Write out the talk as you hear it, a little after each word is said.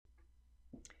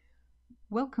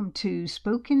Welcome to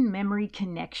Spoken Memory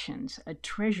Connections, a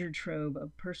treasure trove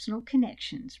of personal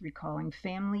connections recalling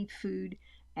family, food,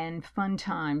 and fun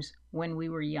times when we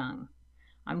were young.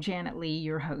 I'm Janet Lee,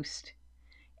 your host.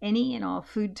 Any and all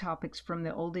food topics from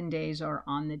the olden days are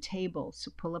on the table,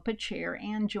 so pull up a chair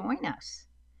and join us.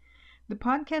 The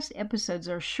podcast episodes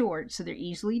are short, so they're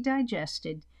easily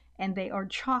digested, and they are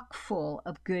chock full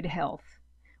of good health.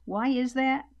 Why is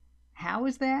that? How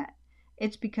is that?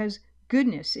 It's because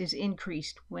goodness is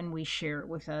increased when we share it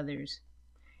with others.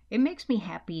 It makes me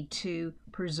happy to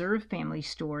preserve family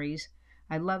stories.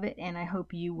 I love it, and I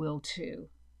hope you will too.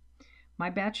 My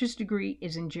bachelor's degree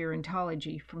is in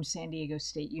gerontology from San Diego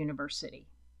State University.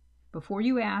 Before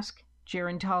you ask,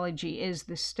 gerontology is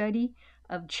the study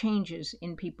of changes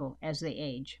in people as they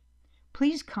age.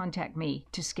 Please contact me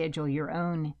to schedule your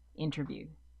own interview.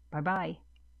 Bye-bye.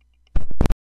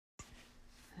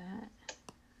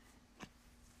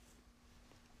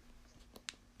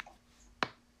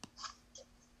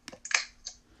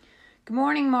 Good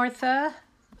morning, Martha.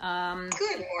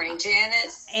 Good morning,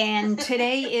 Janet. And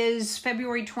today is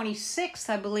February 26th,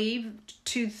 I believe,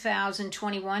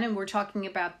 2021, and we're talking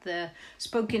about the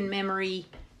Spoken Memory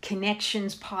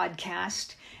Connections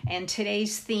podcast. And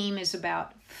today's theme is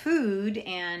about food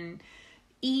and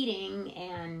eating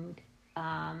and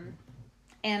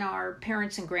our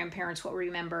parents and grandparents, what we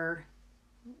remember,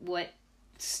 what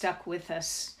stuck with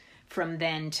us from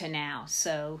then to now.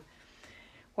 So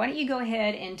why don't you go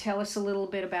ahead and tell us a little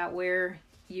bit about where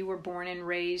you were born and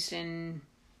raised and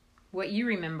what you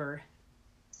remember?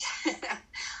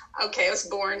 Okay, I was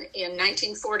born in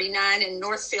 1949 in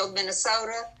Northfield,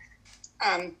 Minnesota.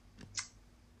 I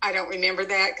don't remember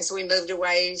that because we moved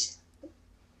away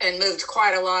and moved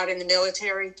quite a lot in the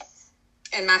military.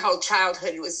 And my whole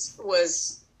childhood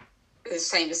was the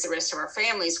same as the rest of our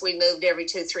families. We moved every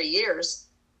 2-3 years.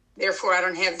 Therefore, I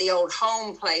don't have the old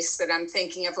home place that I'm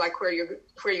thinking of, like where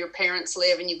your parents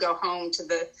live and you go home to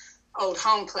the old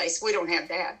home place. We don't have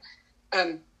that.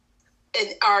 In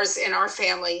our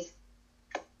family,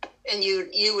 and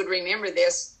you would remember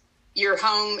this, your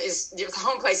home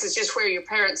place is just where your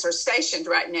parents are stationed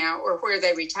right now or where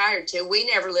they retired to. We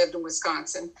never lived in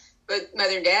Wisconsin, but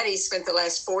Mother and Daddy spent the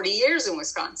last 40 years in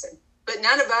Wisconsin. But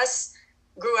none of us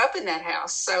grew up in that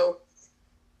house. So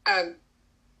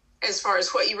as far as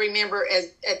what you remember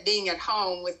at being at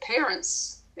home with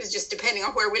parents is just depending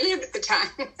on where we lived at the time.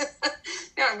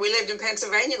 Now, we lived in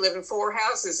Pennsylvania, lived in 4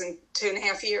 houses in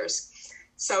 2.5 years.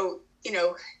 So,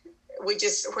 we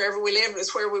just, wherever we lived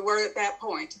was where we were at that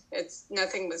point.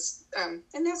 Nothing was, and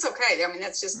that's okay. I mean,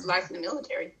 that's just life in the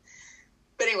military.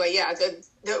 But anyway, yeah,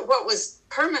 what was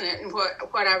permanent and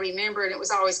what I remember, and it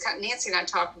was always kind of, Nancy and I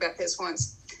talked about this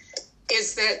once,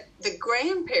 is that the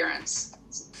grandparents'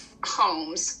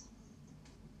 homes,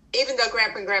 even though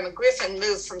Grandpa and Grandma Griffin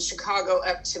moved from Chicago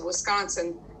up to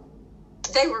Wisconsin,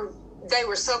 they were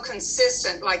so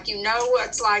consistent. Like, what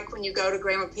it's like when you go to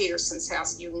Grandma Peterson's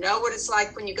house. You know what it's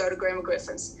like when you go to Grandma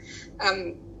Griffin's.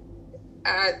 That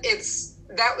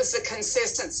was the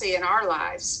consistency in our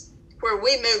lives. Where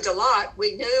we moved a lot,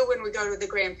 we knew when we go to the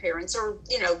grandparents or,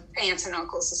 aunts and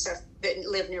uncles and stuff that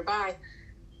live nearby.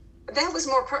 That was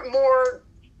more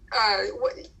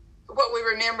what we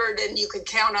remembered, and you could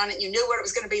count on it. You knew what it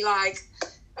was going to be like.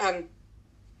 And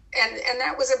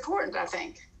that was important, I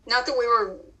think. Not that we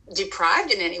were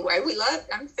deprived in any way.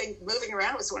 I think moving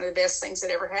around was one of the best things that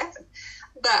ever happened.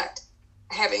 But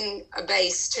having a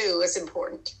base, too, is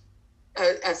important.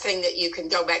 A thing that you can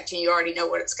go back to, and you already know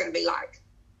what it's going to be like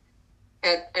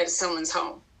at someone's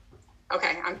home.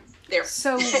 Okay, I'm there.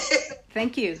 So,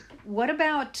 thank you. What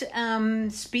about,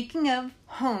 speaking of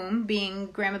home being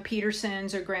Grandma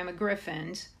Peterson's or Grandma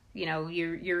Griffin's,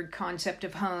 your concept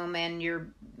of home and your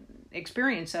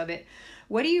experience of it,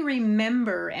 what do you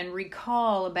remember and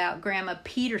recall about Grandma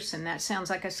Peterson? That sounds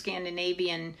like a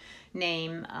Scandinavian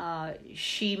name.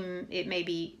 It may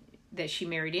be that she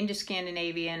married into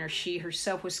Scandinavian or she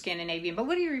herself was Scandinavian, but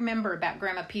what do you remember about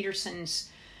Grandma Peterson's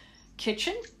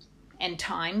kitchen and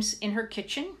times in her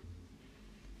kitchen?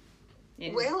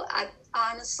 Well, I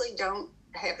honestly don't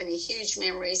have any huge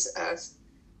memories of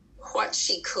what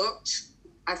she cooked.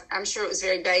 I'm sure it was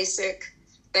very basic.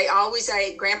 They always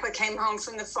ate. Grandpa came home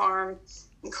from the farm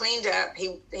and cleaned up.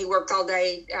 He worked all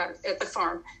day at the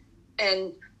farm.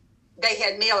 And they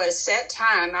had meal at a set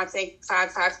time, I think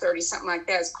 5:30, something like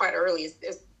that. It's quite early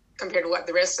compared to what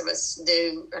the rest of us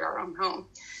do at our own home.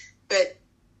 But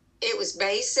it was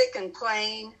basic and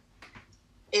plain.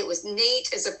 It was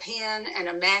neat as a pin and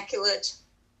immaculate.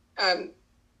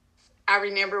 I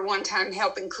remember one time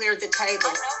helping clear the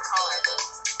table.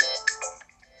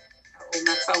 Oh,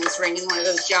 my phone's ringing, one of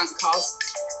those junk calls.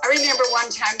 I remember one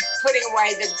time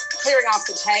clearing off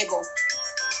the table,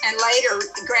 and later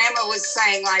Grandma was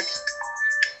saying, like,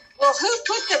 well, who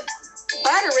put the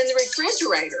butter in the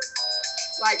refrigerator?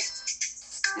 Like,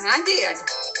 and I did.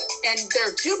 And there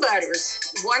are two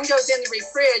butters. One goes in the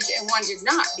fridge and one did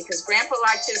not, because Grandpa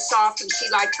liked his soft and she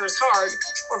liked hers hard,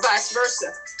 or vice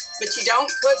versa. But you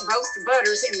don't put both the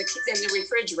butters in the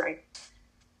refrigerator.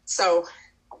 So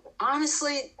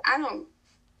honestly,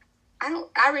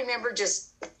 I remember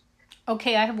just.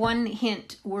 Okay, I have one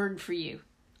hint word for you.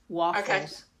 Waffles. Okay.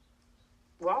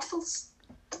 Waffles?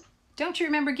 Don't you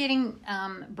remember getting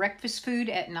breakfast food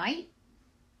at night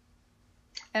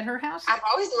at her house? I've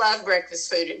always loved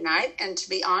breakfast food at night, and to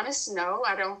be honest, no,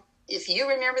 I don't. If you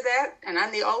remember that, and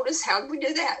I'm the oldest, how did we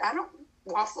do that?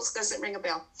 Waffles doesn't ring a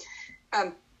bell.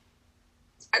 I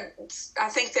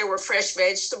think there were fresh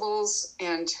vegetables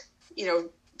and,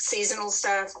 seasonal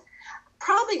stuff.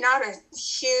 Probably not a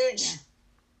huge,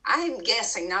 I'm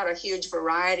guessing not a huge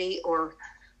variety or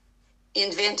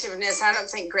inventiveness. I don't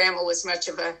think Grandma was much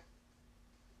of a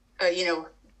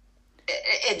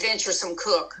adventuresome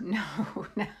cook. No.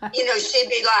 She'd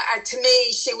be like, to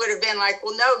me, she would have been like,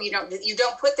 well, no, you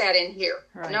don't put that in here.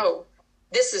 Right. No,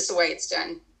 this is the way it's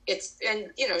done.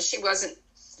 She wasn't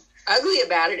ugly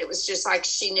about it. It was just like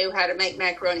she knew how to make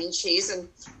macaroni and cheese, and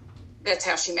that's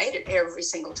how she made it every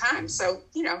single time. So,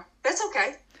 that's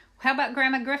okay. How about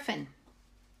Grandma Griffin?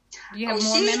 Do you have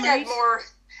more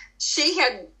memories? She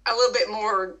had a little bit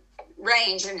more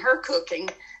range in her cooking.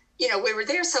 We were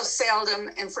there so seldom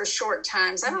and for short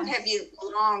times. I don't have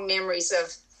long memories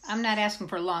of. I'm not asking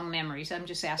for long memories. I'm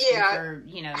just asking for,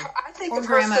 I think or of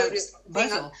her Grandma food as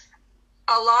being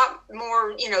a lot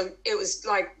more, it was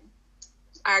like,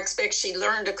 I expect she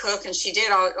learned to cook, and she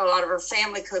did a lot of her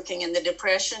family cooking in the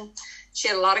Depression. She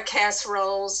had a lot of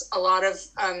casseroles, a lot of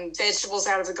vegetables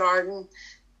out of the garden,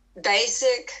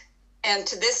 basic. And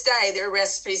to this day, there are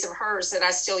recipes of hers that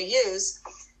I still use.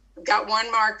 Got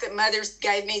one mark that Mother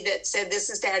gave me that said, this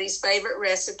is Daddy's favorite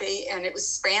recipe, and it was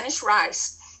Spanish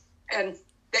rice, and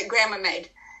that Grandma made.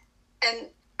 And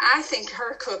I think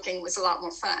her cooking was a lot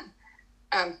more fun.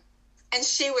 And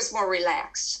she was more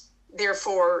relaxed.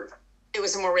 Therefore, it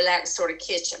was a more relaxed sort of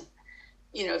kitchen.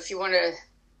 If you want to,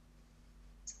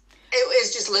 it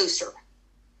was just looser.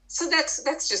 So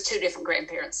that's just two different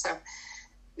grandparents. So,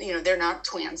 they're not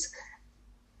twins.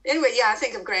 Anyway, I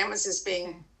think of Grandma's as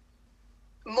being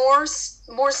more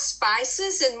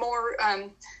spices and more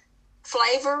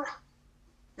flavor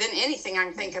than anything I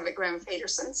can think of at Grandma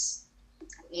Peterson's.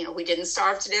 We didn't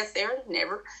starve to death there,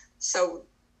 never. So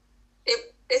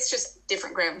it's just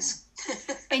different grandmas.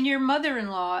 And your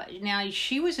mother-in-law, now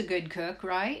she was a good cook,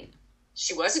 right?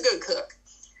 She was a good cook,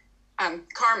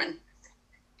 Carmen.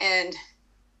 And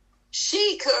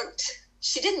she cooked.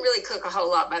 She didn't really cook a whole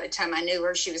lot by the time I knew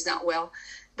her. She was not well.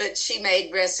 But she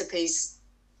made recipes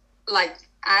like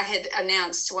I had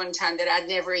announced one time that I'd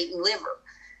never eaten liver.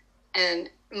 And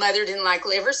Mother didn't like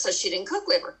liver, so she didn't cook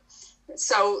liver.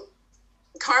 So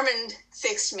Carmen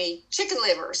fixed me chicken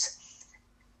livers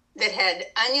that had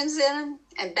onions in them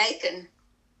and bacon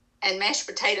and mashed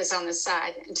potatoes on the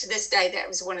side. And to this day, that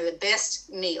was one of the best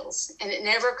meals. And it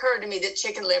never occurred to me that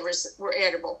chicken livers were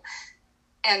edible.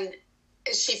 And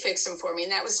she fixed them for me,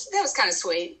 and that was kind of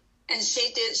sweet. And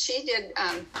she did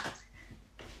trying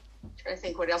to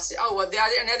think what else.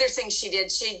 Another thing she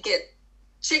did, she'd get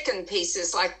chicken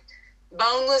pieces, like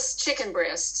boneless chicken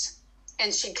breasts,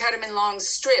 and she'd cut them in long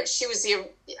strips. It was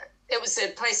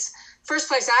the first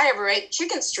place I ever ate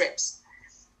chicken strips,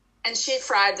 and she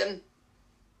fried them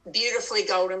beautifully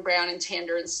golden brown and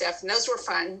tender and stuff. And those were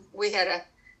fun. We had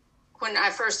when I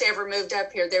first ever moved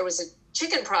up here, there was a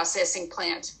chicken processing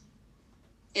plant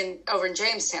over in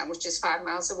Jamestown, which is 5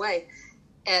 miles away.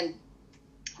 And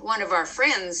one of our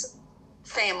friends'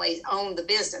 family owned the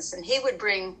business, and he would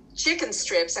bring chicken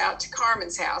strips out to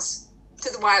Carmen's house,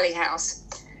 to the Wiley house,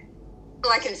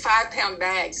 like in 5-pound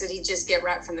bags that he'd just get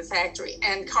right from the factory.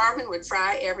 And Carmen would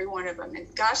fry every one of them.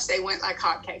 And gosh, they went like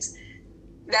hotcakes.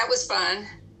 That was fun.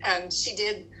 And she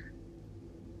did,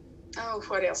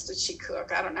 what else did she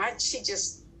cook? I don't know. She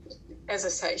just, as I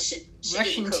say, she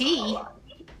Russian didn't cook tea. A whole lot.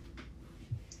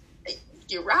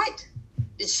 You're right.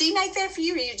 Did she make that for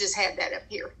you, or you just had that up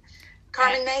here?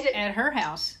 Carmen made it? At her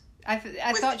house. I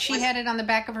thought she had it on the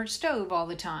back of her stove all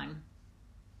the time.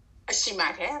 She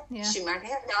might have. Yeah. She might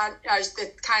have. No, I was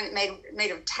the kind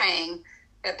made of tang,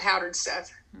 that powdered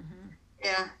stuff. Mm-hmm.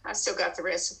 Yeah, I still got the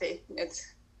recipe.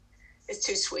 It's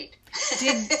too sweet.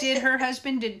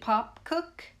 Did Pop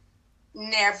cook?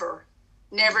 Never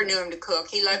knew him to cook.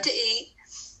 He loved to eat.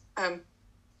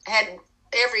 Had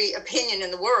every opinion in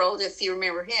the world, if you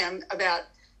remember him, about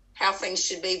how things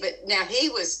should be. But now he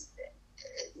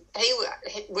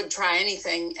would try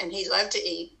anything, and he loved to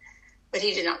eat, but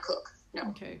he did not cook. No.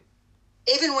 Okay.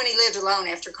 Even when he lived alone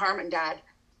after Carmen died,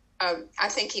 I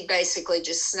think he basically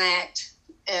just snacked.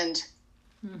 And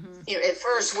at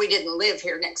first we didn't live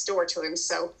here next door to him,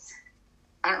 so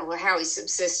I don't know how he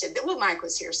subsisted. Well, Mike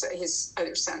was here, so his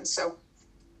other son. So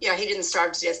yeah, he didn't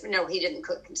starve to death, but no, he didn't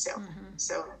cook himself.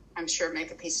 So I'm sure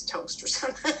make a piece of toast or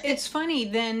something. It's funny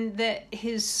then that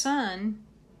his son,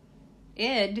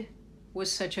 Ed,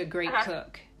 was such a great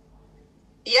cook.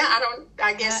 Yeah,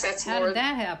 I guess that's how did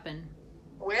that happen?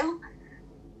 Well,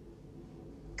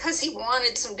 because he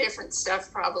wanted some different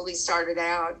stuff, probably started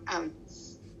out.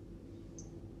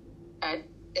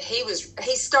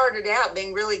 He started out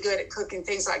being really good at cooking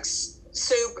things like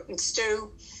soup and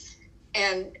stew.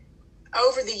 And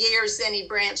over the years, then he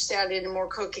branched out into more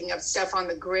cooking of stuff on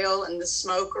the grill and the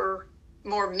smoker,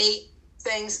 more meat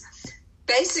things.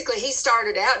 Basically, he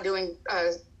started out doing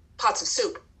pots of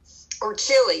soup or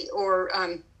chili or,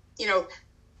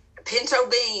 pinto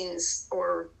beans.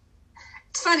 Or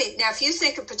it's funny. Now, if you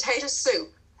think of potato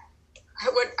soup,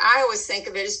 what I always think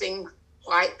of it as being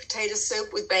white potato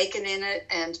soup with bacon in it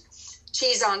and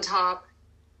cheese on top.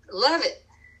 Love it.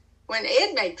 When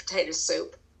Ed made potato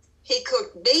soup, he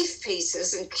cooked beef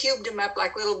pieces and cubed them up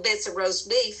like little bits of roast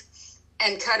beef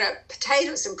and cut up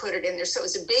potatoes and put it in there. So it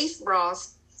was a beef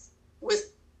broth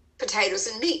with potatoes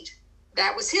and meat.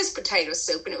 That was his potato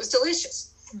soup, and it was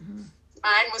delicious.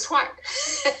 Mine was white.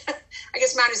 I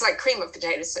guess mine was like cream of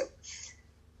potato soup.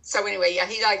 So anyway, yeah,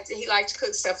 he liked to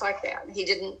cook stuff like that. He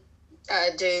didn't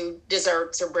do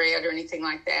desserts or bread or anything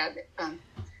like that.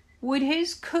 Would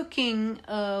his cooking,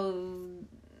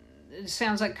 it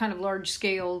sounds like kind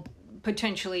of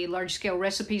potentially large-scale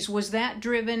recipes, was that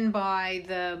driven by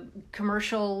the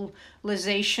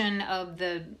commercialization of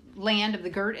the land of the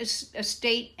Gert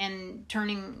estate and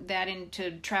turning that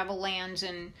into travel lands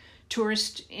and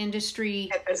tourist industry?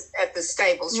 At the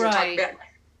stables you're right. talking about.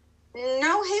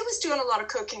 No, he was doing a lot of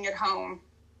cooking at home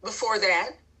before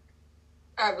that.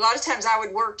 A lot of times I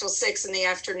would work till 6 in the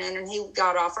afternoon, and he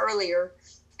got off earlier,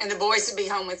 and the boys would be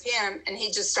home with him, and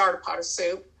he'd just start a pot of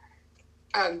soup.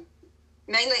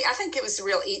 Mainly, I think it was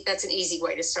that's an easy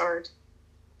way to start.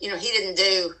 He didn't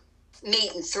do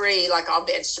meat and 3 like all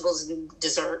vegetables and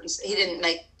desserts. He didn't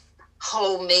make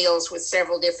whole meals with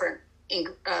several different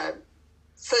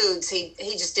foods. He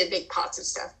just did big pots of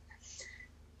stuff.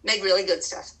 Made really good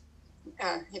stuff.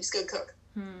 He was a good cook.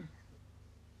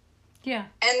 Yeah.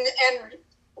 And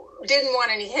didn't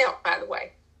want any help, by the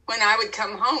way. When I would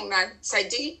come home, I'd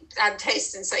say, I'd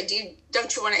taste and say,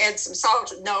 don't you want to add some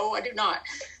salt? No, I do not.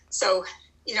 So,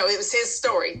 it was his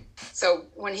story. So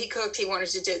when he cooked, he wanted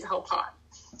to do the whole pot.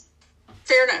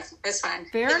 Fair enough. That's fine.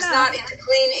 He was not into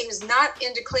cleaning. He was not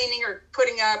into cleaning or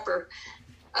putting up or,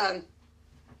 and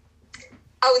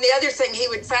the other thing, he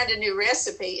would find a new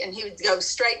recipe and he would go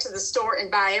straight to the store and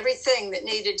buy everything that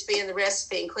needed to be in the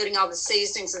recipe, including all the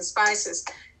seasonings and spices.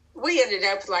 We ended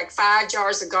up with like 5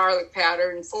 jars of garlic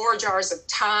powder and 4 jars of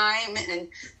thyme and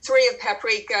 3 of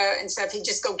paprika and stuff. He'd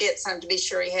just go get some to be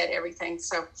sure he had everything.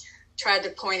 So tried to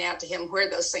point out to him where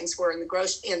those things were in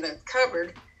the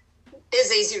cupboard. It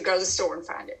was easy to go to the store and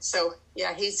find it. So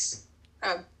yeah, he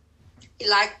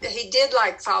did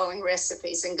like following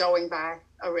recipes and going by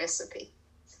a recipe.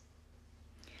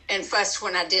 And fussed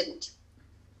when I didn't.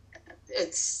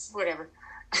 It's whatever.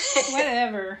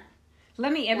 Whatever.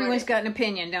 Everyone's got an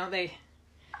opinion, don't they?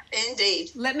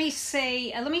 Indeed. Let me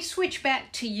switch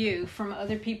back to you from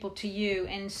other people to you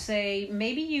and say,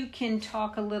 maybe you can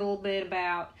talk a little bit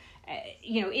about,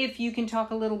 if you can talk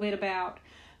a little bit about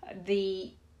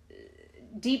the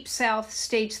deep South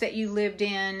states that you lived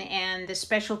in and the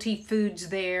specialty foods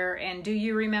there. And do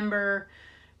you remember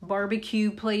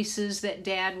barbecue places that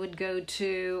Dad would go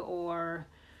to, or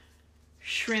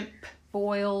shrimp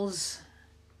boils?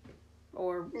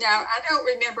 Now, I don't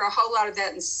remember a whole lot of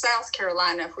that in South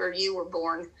Carolina where you were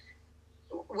born.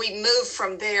 We moved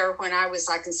from there when I was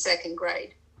like in 2nd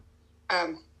grade.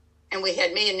 And we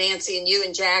had me and Nancy and you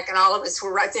and Jack and all of us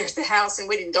were right there at the house, and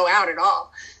we didn't go out at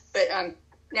all. But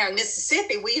now in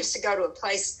Mississippi, we used to go to a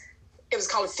place, it was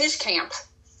called Fish Camp.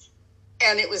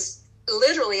 And it was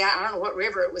literally, I don't know what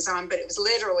river it was on, but it was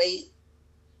literally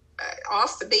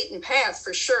off the beaten path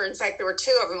for sure. In fact, there were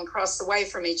 2 of them across the way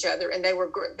from each other, and they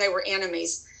were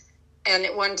enemies. And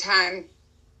at one time,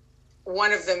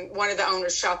 one of the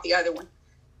owners shot the other one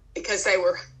because they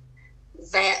were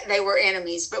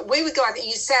enemies. But we would go out there.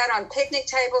 You sat on picnic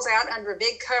tables out under a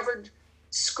big covered,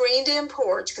 screened-in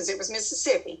porch because it was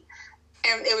Mississippi,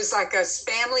 and it was like a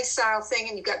family-style thing.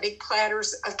 And you got big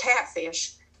platters of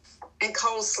catfish, and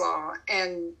coleslaw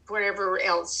and whatever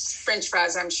else, French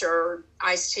fries, I'm sure,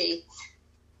 iced tea.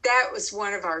 That was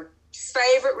one of our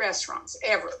favorite restaurants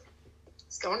ever.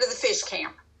 It's going to the fish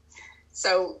camp.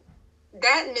 So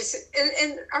that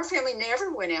and our family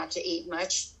never went out to eat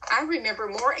much. I remember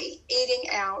more eating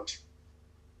out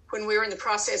when we were in the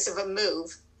process of a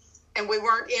move and we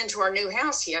weren't into our new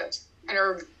house yet. And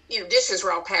our dishes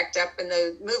were all packed up in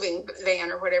the moving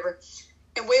van or whatever.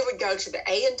 And we would go to the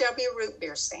A&W root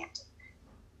beer stand.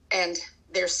 And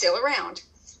they're still around.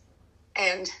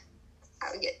 And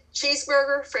I would get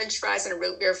cheeseburger, French fries, and a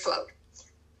root beer float.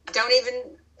 Don't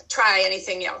even try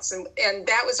anything else. And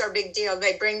that was our big deal.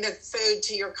 They bring the food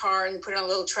to your car and put it on a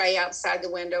little tray outside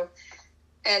the window.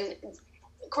 And,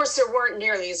 of course, there weren't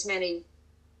nearly as many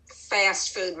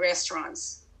fast food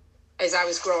restaurants as I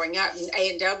was growing up. And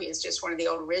A&W is just one of the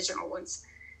old original ones.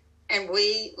 And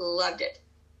we loved it.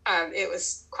 It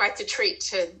was quite the treat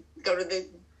to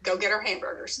go get our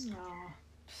hamburgers. Oh,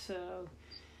 so.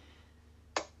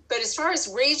 But as far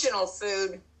as regional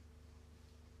food,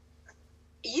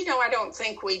 I don't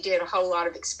think we did a whole lot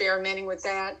of experimenting with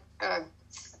that.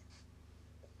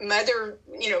 Mother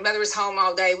was home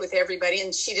all day with everybody,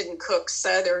 and she didn't cook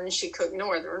Southern, she cooked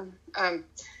Northern. I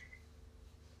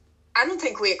don't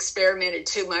think we experimented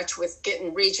too much with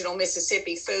getting regional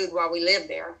Mississippi food while we lived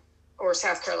there, or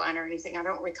South Carolina or anything. I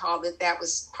don't recall that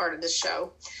was part of the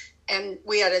show. And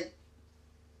we had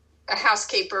a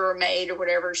housekeeper or maid or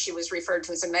whatever she was referred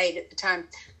to as a maid at the time,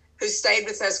 who stayed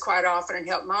with us quite often and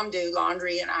helped Mom do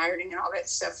laundry and ironing and all that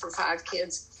stuff for 5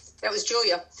 kids. That was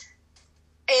Julia.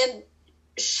 And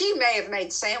she may have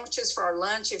made sandwiches for our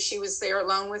lunch if she was there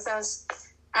alone with us.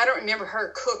 I don't remember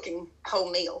her cooking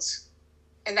whole meals.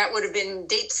 And that would have been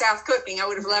deep South cooking. I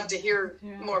would have loved to hear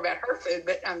more about her food.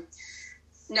 But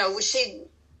no, she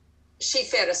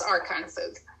fed us our kind of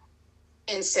food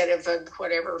instead of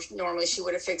whatever normally she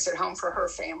would have fixed at home for her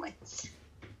family.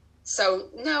 So,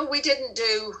 no, we didn't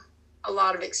do a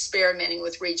lot of experimenting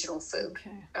with regional food.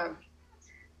 Okay.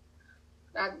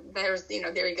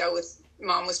 There you go. With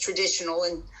Mom was traditional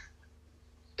and,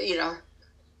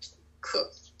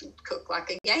 cook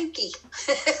like a Yankee.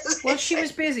 Well, she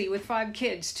was busy with 5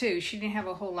 kids too. She didn't have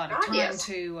a whole lot of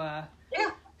time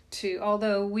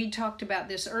although we talked about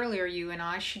this earlier, you and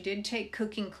I, she did take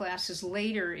cooking classes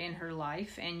later in her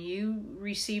life, and you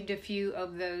received a few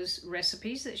of those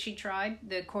recipes that she tried,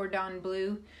 the cordon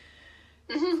bleu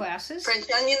classes. French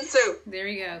onion soup. There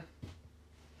you go.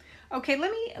 Okay,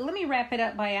 let me wrap it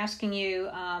up by asking you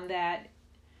that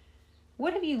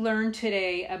what have you learned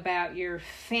today about your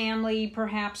family,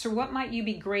 perhaps, or what might you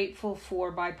be grateful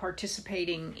for by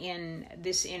participating in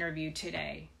this interview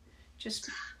today?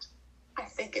 I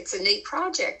think it's a neat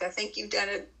project. I think you've done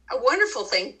a wonderful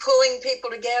thing, pulling people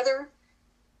together,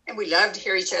 and we love to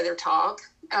hear each other talk.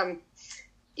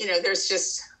 There's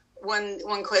just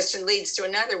one question leads to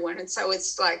another one, and so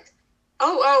it's like,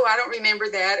 oh, I don't remember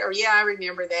that, or yeah, I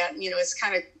remember that. And, it's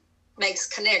kind of makes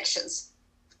connections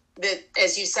that,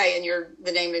 as you say in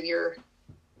the name of your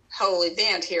whole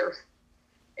event here,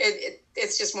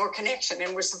 it's just more connection,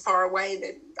 and we're so far away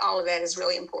that all of that is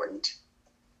really important.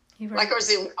 Right. Like our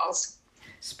Zoom calls.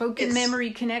 Spoken Memory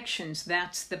Connections,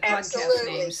 that's the podcast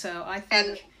name. So I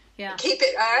think, keep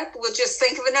it up. We'll just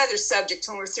think of another subject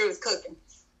when we're through with cooking.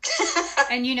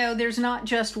 And, there's not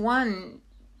just one,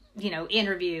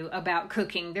 interview about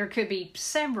cooking. There could be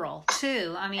several,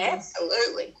 too. I mean,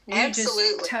 absolutely. We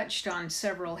just touched on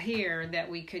several here that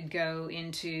we could go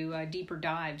into deeper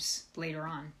dives later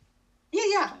on.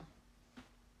 Yeah. So.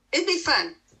 It'd be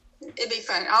fun.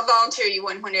 I'll volunteer you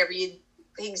one whenever you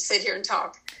can sit here and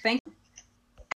talk. Thank